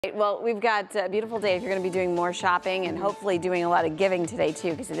Well, we've got a beautiful day if you're going to be doing more shopping and hopefully doing a lot of giving today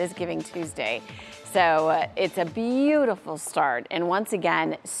too, because it is Giving Tuesday. So it's a beautiful start, and once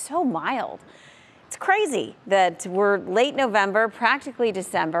again, so mild. It's crazy that we're late November, practically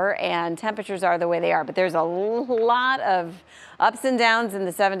December, and temperatures are the way they are. But there's a lot of ups and downs in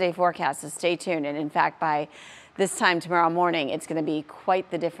the 7-day forecast, so stay tuned. And in fact, by this time tomorrow morning, it's going to be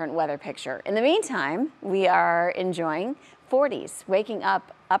quite the different weather picture. In the meantime, we are enjoying 40s, waking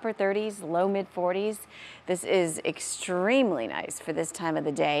up upper 30s, low mid 40s. This is extremely nice for this time of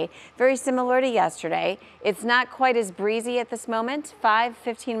the day. Very similar to yesterday. It's not quite as breezy at this moment.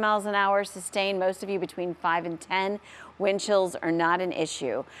 15 miles an hour sustained, most of you between 5 and 10. Wind chills are not an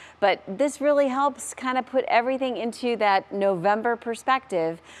issue, but this really helps kind of put everything into that November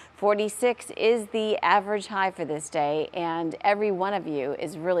perspective. 46 is the average high for this day, and every one of you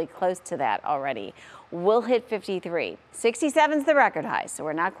is really close to that already. We'll hit 53. 67 is the record high, so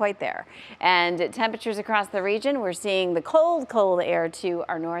we're not quite there. And temperatures across the region, we're seeing the cold air to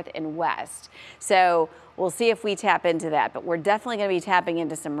our north and west. So we'll see if we tap into that, but we're definitely going to be tapping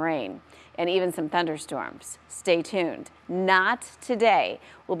into some rain and even some thunderstorms. Stay tuned. Not today.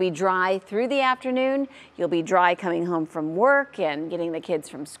 We'll be dry through the afternoon. You'll be dry coming home from work and getting the kids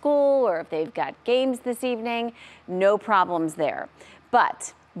from school, or if they've got games this evening, no problems there.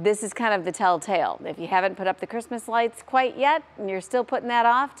 But this is kind of the telltale. If you haven't put up the Christmas lights quite yet and you're still putting that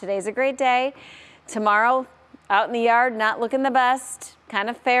off, today's a great day. Tomorrow, out in the yard, not looking the best. Kind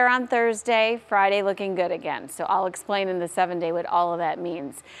of fair on Thursday, Friday looking good again. So I'll explain in the 7-day what all of that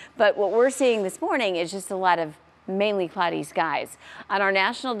means. But what we're seeing this morning is just a lot of mainly cloudy skies. On our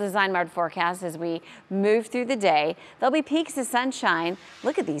National Design Mart forecast, as we move through the day, there'll be peaks of sunshine.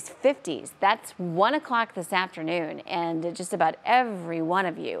 Look at these 50s. That's 1 o'clock this afternoon, and just about every one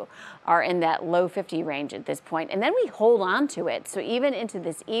of you are in that low 50 range at this point. And then we hold on to it. So even into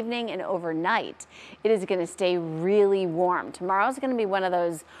this evening and overnight, it is going to stay really warm. Tomorrow's going to be one of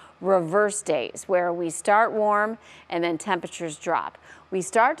those reverse days where we start warm and then temperatures drop. We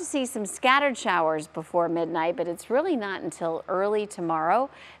start to see some scattered showers before midnight, but it's really not until early tomorrow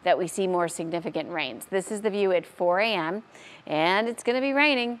that we see more significant rains. This is the view at 4 a.m. and it's going to be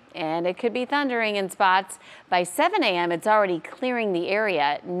raining and it could be thundering in spots. By 7 a.m. it's already clearing the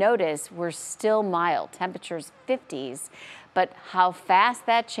area. Notice we're still mild, temperatures 50s. But how fast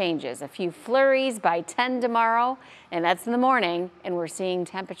that changes. A few flurries by 10 tomorrow, and that's in the morning, and we're seeing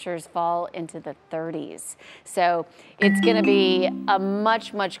temperatures fall into the 30s. So it's going to be a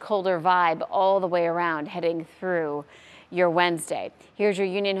much colder vibe all the way around heading through your Wednesday. Here's your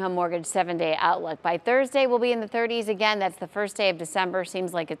Union Home Mortgage 7-day outlook. By Thursday, we'll be in the 30s again. That's the first day of December.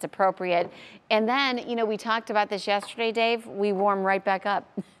 Seems like it's appropriate. And then, you know, we talked about this yesterday, Dave. We warm right back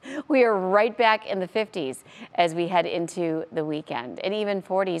up. We are right back in the 50s as we head into the weekend. And even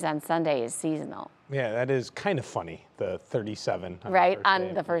 40s on Sunday is seasonal. Yeah, that is kind of funny, the 37. Right,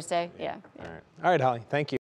 on the first day. Yeah. All right, Holly, thank you.